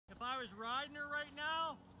was riding her right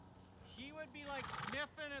now, she would be like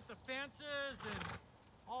sniffing at the fences and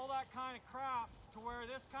all that kind of crap, to where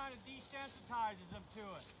this kind of desensitizes them to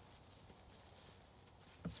it.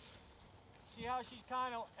 See how she's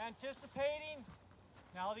kind of anticipating?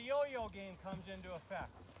 Now the yo-yo game comes into effect.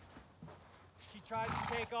 She tried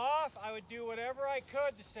to take off, I would do whatever I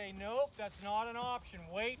could to say, nope, that's not an option,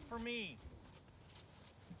 wait for me.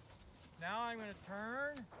 Now I'm going to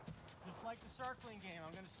turn, just like the circling game.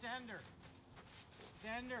 I'm going to send her.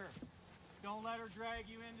 Send her. Don't let her drag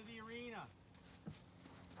you into the arena.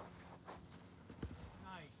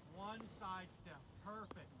 Nice. One side step.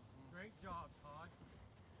 Perfect. Great job, Todd.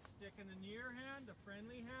 Stick in the near hand, the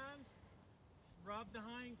friendly hand. Rub the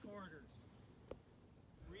hindquarters.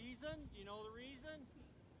 Reason? Do you know the reason?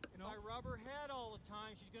 If I rub her head all the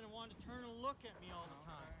time, she's going to want to turn and look at me all the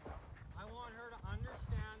time. I want her to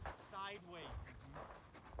understand sideways.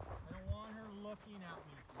 I don't want her looking at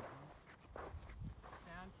me.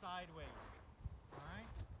 Stand sideways. All right?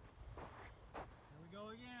 Here we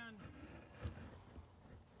go again.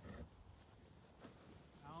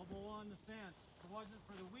 Elbow on the fence. If it wasn't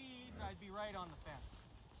for the weeds, I'd be right on the fence.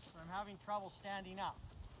 So I'm having trouble standing up.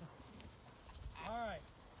 All right.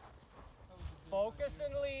 Focus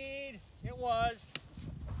and lead. It was.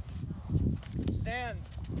 Send.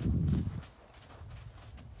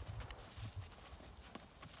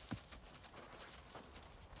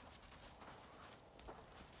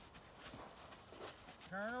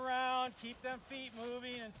 Turn around, keep them feet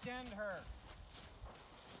moving, and send her.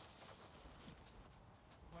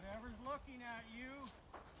 Whatever's looking at you,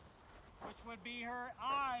 which would be her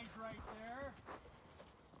eyes right there.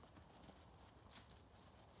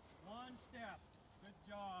 One step. Good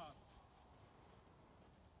job.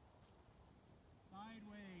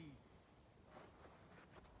 Sideways.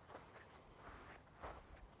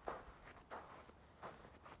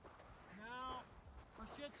 Now, for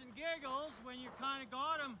shits and giggles, when you kind of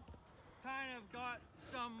got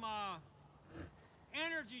some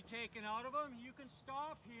energy taken out of them, you can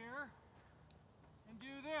stop here and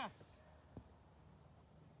do this.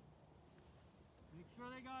 Make sure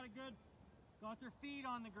they got their feet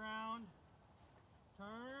on the ground.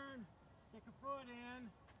 Turn, stick a foot in,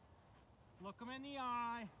 look them in the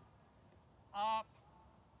eye, up,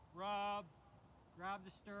 rub, grab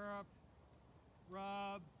the stirrup,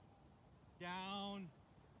 rub, down,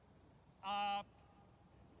 up,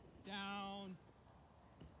 down,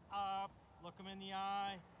 up, look them in the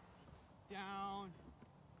eye, down,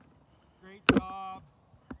 great job,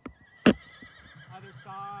 other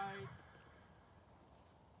side.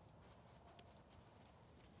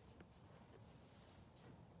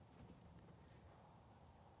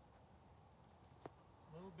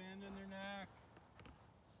 Little bend in their neck,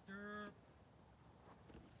 stirrup,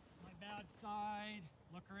 my bad side,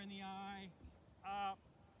 look her in the eye, up,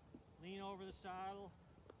 lean over the saddle,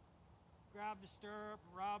 grab the stirrup,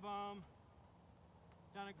 rub them.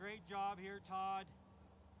 Done a great job here, Todd.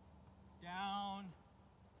 Down,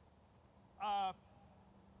 up,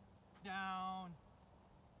 down,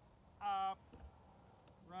 up,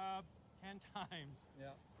 rub 10 times.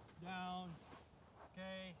 Yeah. Down.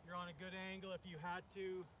 Okay, you're on a good angle. If you had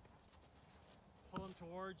to, pull them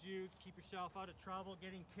towards you, keep yourself out of trouble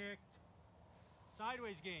getting kicked.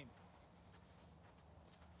 Sideways game.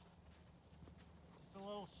 Just a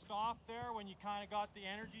little stop there when you kind of got the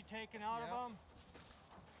energy taken out of them.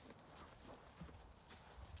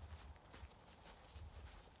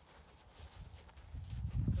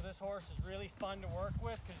 So this horse is really fun to work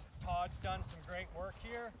with because Todd's done some great work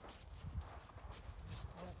here. Just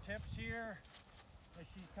little tips here as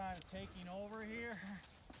she's kind of taking over here.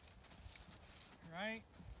 Right?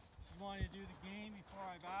 She's wanting to do the game before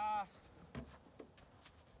I've asked.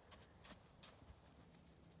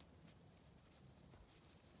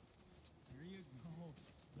 There you go.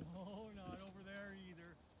 No, not over there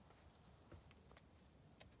either.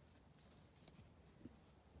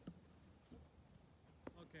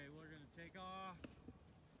 Okay, we're going to take off,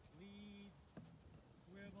 lead,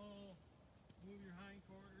 swivel, move your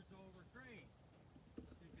hindquarters over. Great.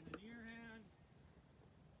 Stick in the near hand,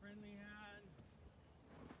 friendly hand.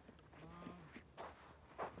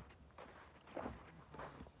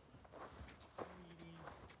 Eating.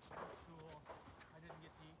 Cool. I didn't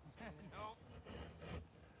get to eat in school. Nope.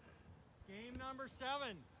 Game number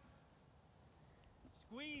 7.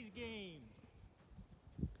 Squeeze game.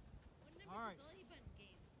 What number is the belly button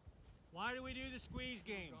game? Why do we do the squeeze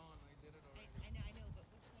game? I know, but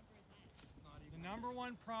which number is that? The number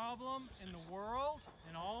one problem in the world,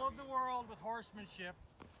 in all of the world with horsemanship,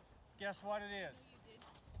 guess what it is?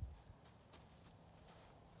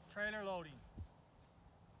 Trailer loading.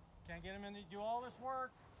 Can't get them in to do all this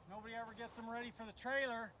work. Nobody ever gets them ready for the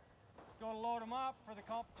trailer. Go to load them up for the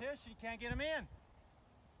competition, you can't get them in.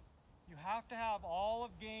 You have to have all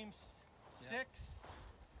of game 6.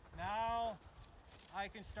 Now I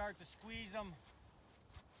can start to squeeze them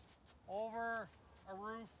over a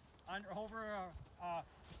roof, over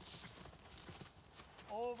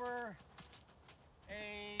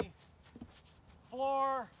a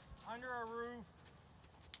floor, under a roof.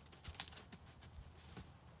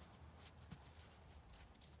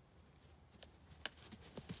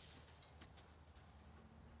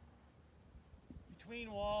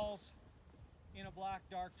 Between walls, in a black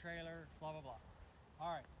dark trailer, blah blah blah.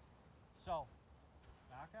 All right, so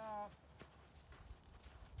back up,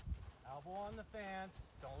 elbow on the fence,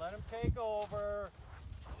 don't let him take over.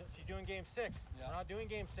 She's doing game 6. Yep. She's not doing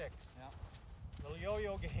game 6. Yep. Little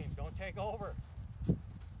yo-yo game, don't take over.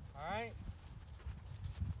 All right,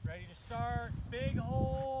 ready to start, big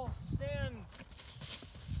hole, send.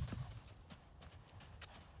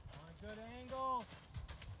 On a good angle.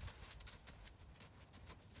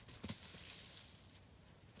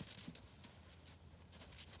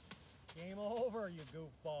 Game over, you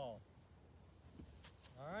goofball.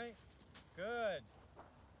 All right, good.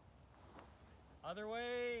 Other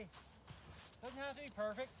way, doesn't have to be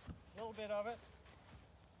perfect, a little bit of it.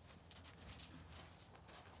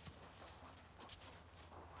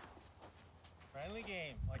 Friendly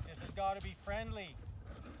game, like this has got to be friendly.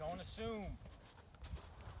 Don't assume.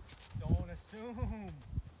 Don't assume.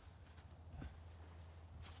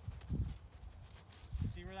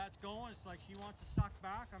 See where that's going? It's like she wants to suck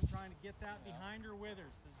back. I'm trying to get that behind her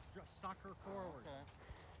withers to suck her forward. Okay.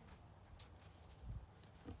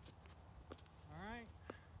 All right.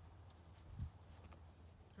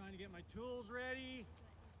 Trying to get my tools ready.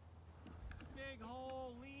 Big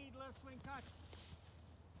hole, lead, left swing, cut.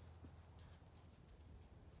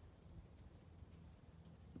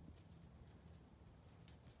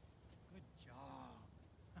 Good job.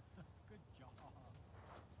 Good job.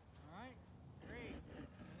 All right, great.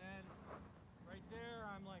 And then right there,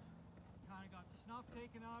 I'm like, kind of got the snuff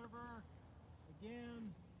taken out of her.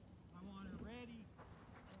 Again, I want her ready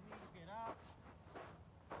for me to get up,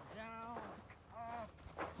 down, up,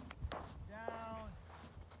 down,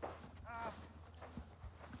 up,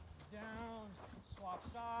 down, swap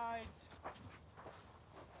sides,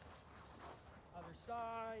 other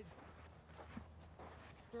side,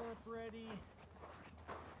 stirrup ready,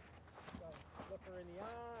 look her in the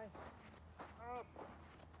eye, up,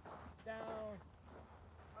 down,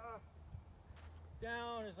 up,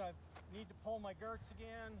 down as I need to pull my girths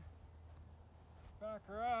again, back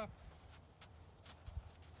her up,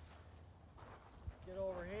 get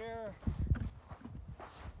over here,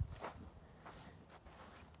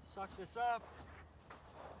 suck this up,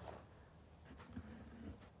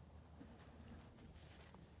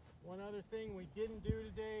 one other thing we didn't do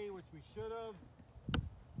today, which we should have,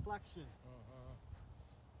 flexion.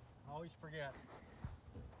 Always forget.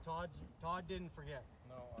 Todd didn't forget.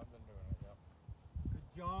 No, I've been doing it, yep. Good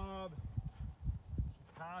job. She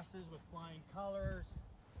passes with flying colors.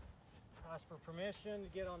 Ask for permission to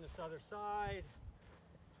get on this other side.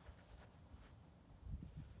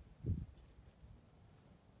 Good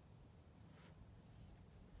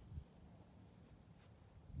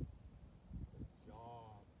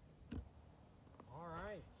job. All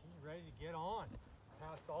right, she's ready to get on.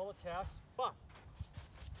 Passed all the tests, but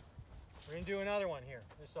we're gonna do another one here.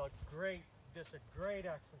 This is a great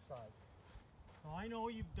exercise. So I know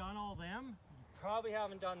you've done all them. You probably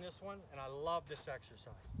haven't done this one, and I love this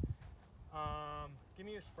exercise. Give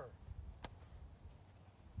me your spur.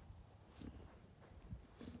 You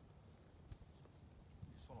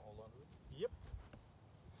just want to hold on to it? Yep.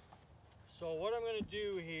 So what I'm gonna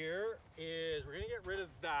do here is we're gonna get rid of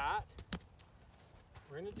that.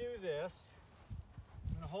 We're gonna do this.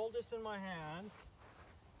 I'm gonna hold this in my hand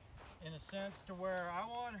in a sense to where I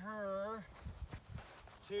want her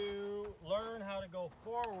to learn how to go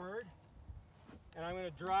forward, and I'm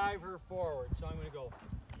going to drive her forward. So I'm going to go,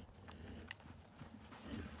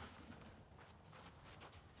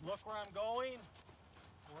 look where I'm going,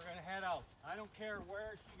 and we're going to head out. I don't care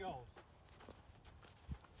where she goes,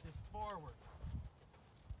 just forward.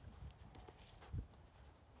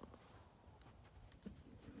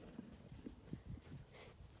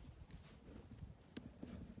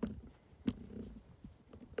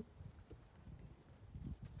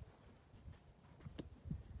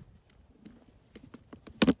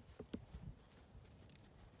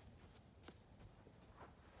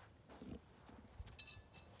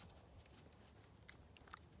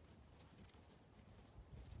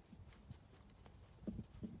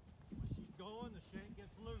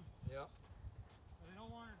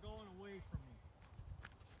 don't want her going away from me.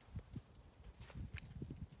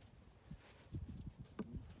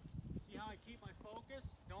 See how I keep my focus?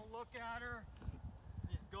 Don't look at her.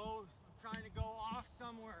 Just go. I'm trying to go off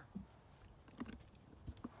somewhere.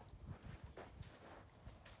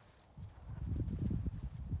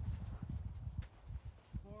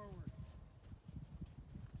 Forward.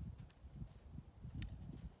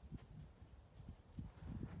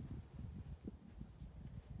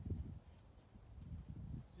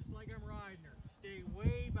 Just like I'm riding her. Stay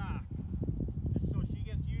way back. Just so she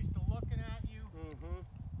gets used to looking at you.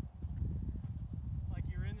 Like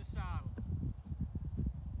you're in the saddle.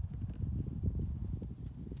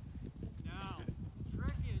 Now, the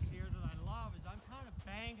trick is here that I love is I'm kind of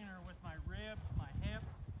banging her with my ribs, my hips,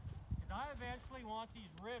 because I eventually want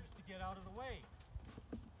these ribs to get out of the way.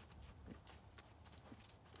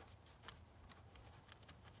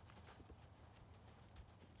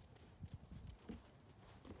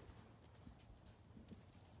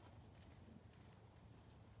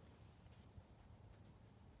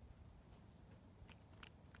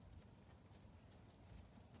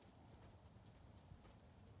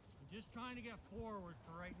 Just trying to get forward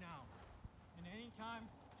for right now. And anytime,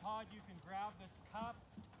 Todd, you can grab this cup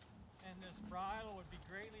and this bridle would be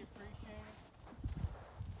greatly appreciated.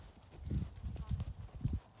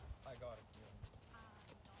 I got it. Yeah.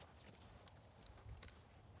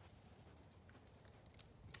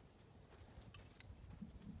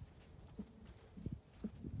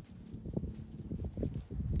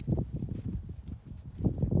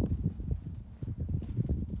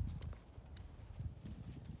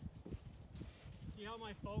 See how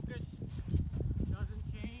my focus doesn't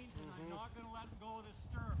change, and I'm not going to let go of this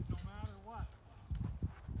stirrup no matter what.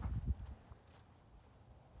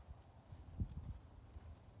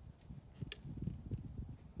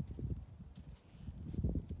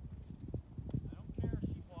 I don't care if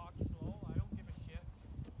she walks slow, I don't give a shit.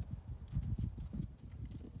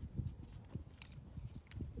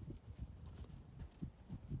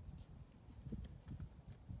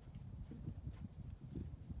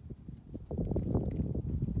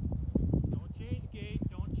 Don't change gait,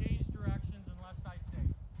 don't change directions unless I say.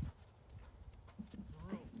 It's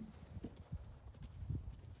a rule.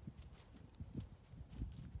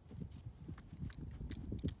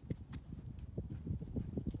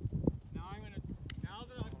 Now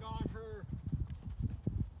that I've got her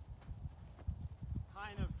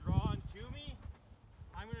kind of drawn to me,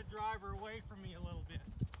 I'm gonna drive her away from me a little bit.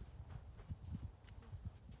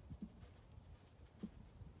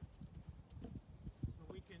 So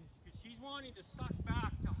we can, because she's wanting to suck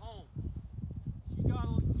back to home.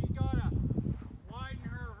 She's gotta widen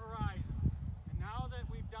her horizons. And now that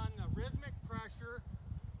we've done the rhythmic pressure,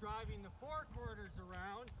 driving the forequarters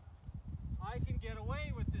around, I can get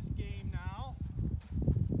away with this game now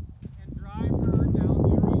and drive her down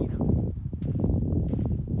the arena.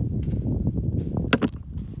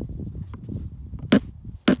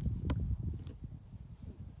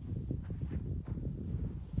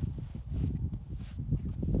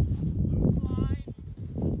 Loose line,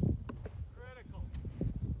 critical.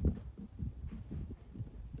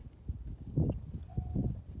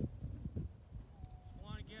 Just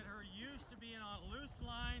want to get her used to being on a loose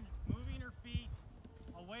line, moving her feet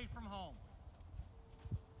away from home.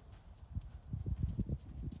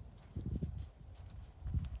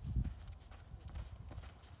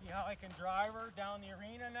 See how I can drive her down the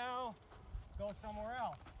arena now? Go somewhere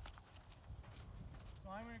else.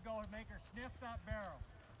 So I'm going to go and make her sniff that barrel.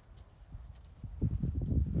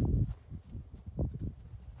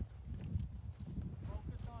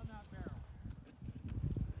 Focus on that barrel.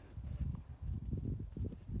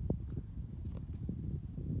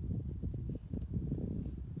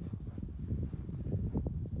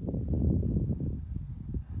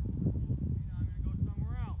 Now I'm going to go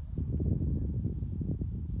somewhere else.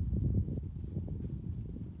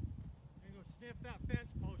 I'm going to go sniff that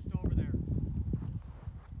fence post over there.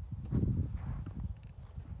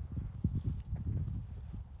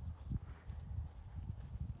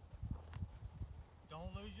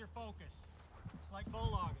 Don't lose your focus. It's like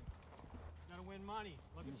bulldogging. You gotta win money.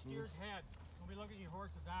 Look at steer's head. Don't be looking at your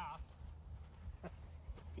horse's ass.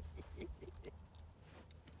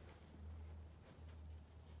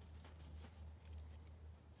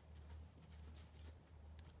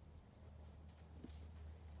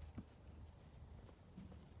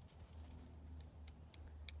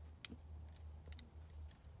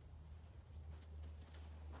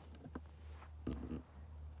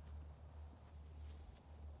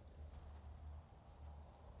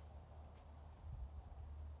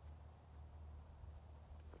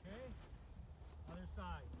 Okay, other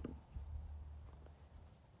side.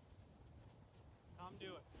 Come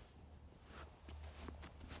do it.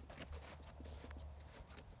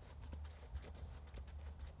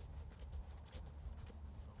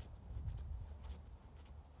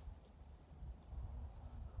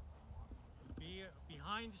 Be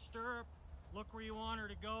behind the stirrup. Look where you want her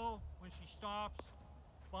to go. When she stops,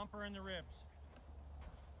 bump her in the ribs.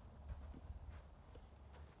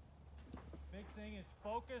 Big thing is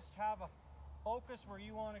focus. Have a focus where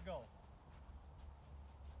you want to go.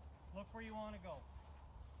 Look where you want to go.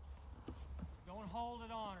 Don't hold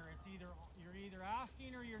it on her. You're either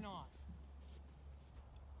asking or you're not.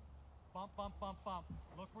 Bump, bump, bump, bump.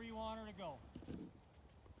 Look where you want her to go.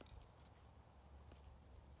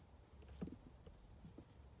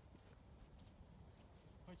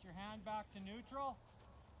 Put your hand back to neutral.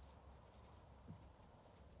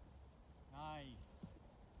 Nice.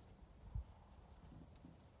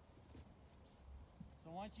 So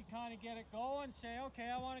once you kind of get it going, say, okay,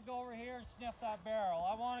 I want to go over here and sniff that barrel.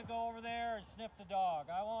 I want to go over there and sniff the dog.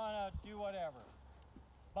 I want to do whatever.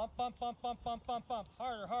 Bump, bump, bump, bump, bump, bump, bump.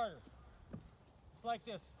 Harder, harder. It's like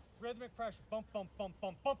this. Rhythmic pressure. Bump, bump, bump,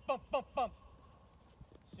 bump, bump, bump, bump, bump.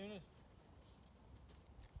 As soon as...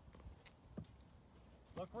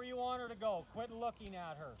 Look where you want her to go. Quit looking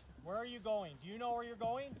at her. Where are you going? Do you know where you're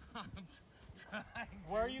going? I'm trying to.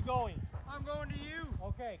 Where are you going? I'm going to you.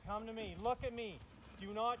 Okay, come to me. Look at me.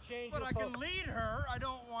 Do not change your But I can lead her. I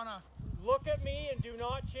don't want to. Look at me and do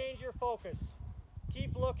not change your focus.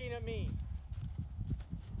 Keep looking at me.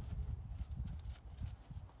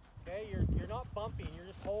 Okay, you're not bumping, you're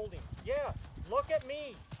just holding. Yes, look at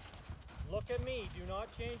me. Look at me. Do not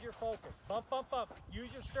change your focus. Bump, bump, bump.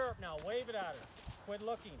 Use your stirrup now. Wave it at her. Quit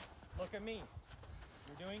looking. Look at me.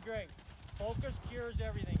 You're doing great. Focus cures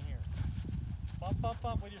everything here. Bump, bump,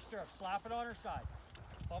 bump with your stirrup. Slap it on her side.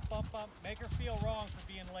 Bump, bump, bump. Make her feel wrong for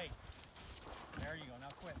being late. There you go. Now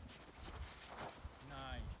quit.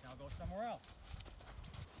 Nice. Now go somewhere else.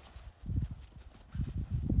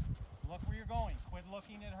 So look where you're going. Quit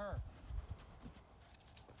looking at her.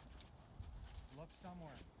 Look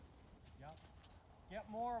somewhere. Yep. Get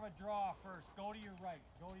more of a draw first. Go to your right.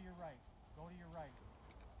 Go to your right. Go to your right.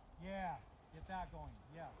 Yeah. Get that going.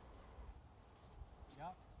 Yeah.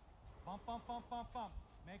 Yep. Bump, bump, bump, bump, bump.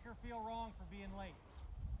 Make her feel wrong for being late.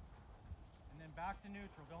 And then back to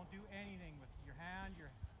neutral. Don't do anything with your hand, your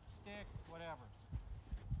stick, whatever.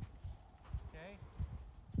 Okay?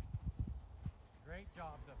 Great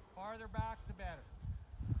job. The farther back, the better.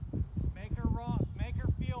 Just make her wrong. Make her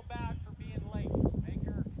feel bad for being late. Make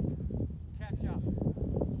her catch up.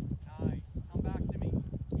 Nice. Come back to me.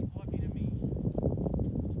 Keep looking at me.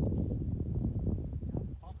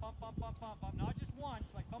 Bump, bump, bump, bump, bump, bump. Not just once.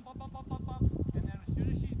 Like bump, bump, bump, bump, bump, bump. And then as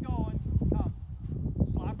soon as she's going, come.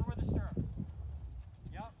 Slap her with a stirrup.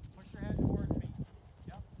 Yep. Push your head towards me.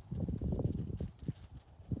 Yep.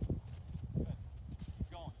 Good.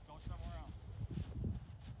 Keep going. Go somewhere else.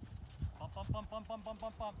 Bump, bump, bump, bump, bump, bump,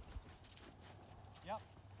 bump, bump. Yep.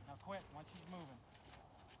 Now quit once she's moving.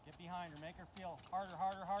 Get behind her. Make her feel harder,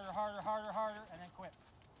 harder, harder, harder, harder, harder, and then quit.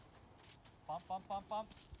 Bump, bump, bump, bump.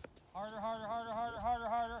 Harder, harder, harder, harder, harder,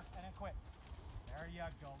 harder, and then quit. There you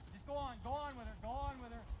go. Just go on with her, go on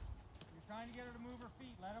with her. You're trying to get her to move her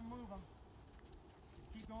feet. Let them move them.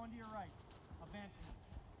 Just keep going to your right. Eventually.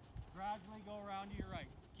 Gradually go around to your right.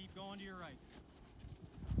 Keep going to your right.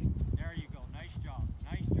 There you go. Nice job.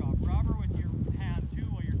 Nice job. Rub her with your hand too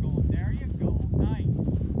while you're going. There you go. Nice.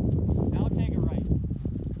 Now take it right.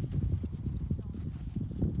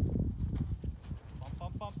 Bump,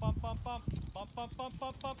 bump, bump, bump, bump, bump. Bump, bump, bump,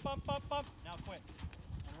 bump, bump, bump, bump, bump. Now quit.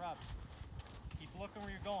 And rub. Keep looking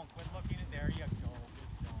where you're going. Quit looking at there you go.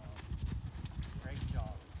 Good job. Great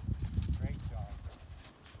job. Great job.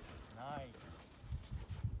 Nice.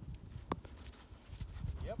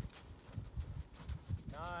 Yep.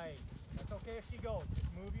 Nice. That's okay if she goes.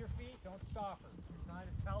 Just move your feet. Don't stop her. You're trying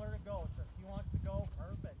to tell her to go. So if she wants to go,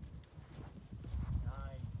 perfect.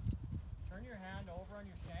 Nice. Turn your hand over on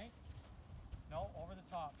your shank. No, over the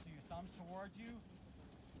top. So your thumb's towards you.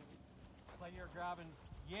 It's like you're grabbing.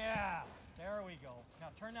 Yes. There we go. Now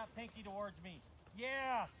turn that pinky towards me.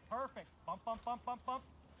 Yes. Perfect. Bump, bump, bump, bump, bump.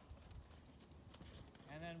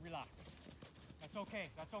 And then relax. That's okay.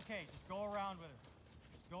 That's okay. Just go around with her.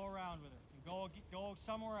 Just go around with her. And go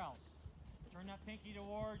somewhere else. Turn that pinky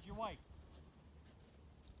towards your wife.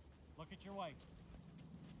 Look at your wife.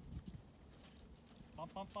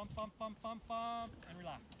 Bump, bump, bump, bump, bump, bump, bump, and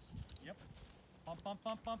relax. Yep. Bump, bump,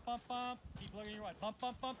 bump, bump, bump, bump. Keep looking at your wife. Bump,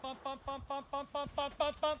 bump, bump, bump, bump, bump, bump, bump, bump, bump,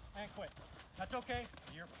 bump, bump, and quit. That's okay.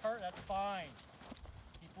 That's fine.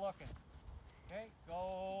 Keep looking. Okay,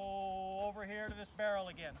 go over here to this barrel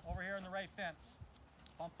again. Over here in the right fence.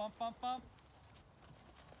 Bump, bump, bump, bump.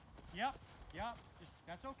 Yep, yep.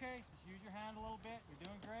 That's okay. Just use your hand a little bit. You're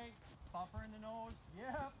doing great. Bumper in the nose.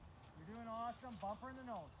 Yep. You're doing awesome. Bumper in the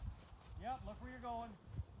nose. Yep, look where you're going.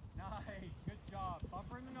 Nice. Good job.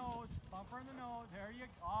 Bumper in the nose. Bumper in the nose. There you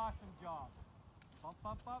go. Awesome job. Bump,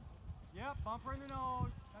 bump, bump. Yep, bumper in the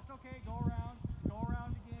nose. That's okay. Go around. Go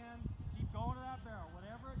around again. Keep going to that barrel.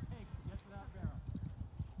 Whatever it takes to get to that barrel.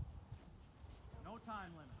 No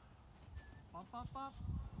time limit. Bump, bump, bump.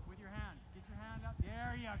 With your hand. Get your hand up.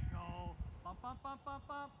 There you go. Bump, bump, bump, bump,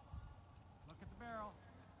 bump. Look at the barrel.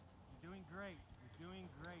 You're doing great. You're doing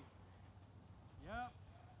great. Yep.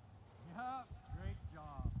 Yep. Great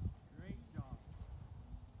job.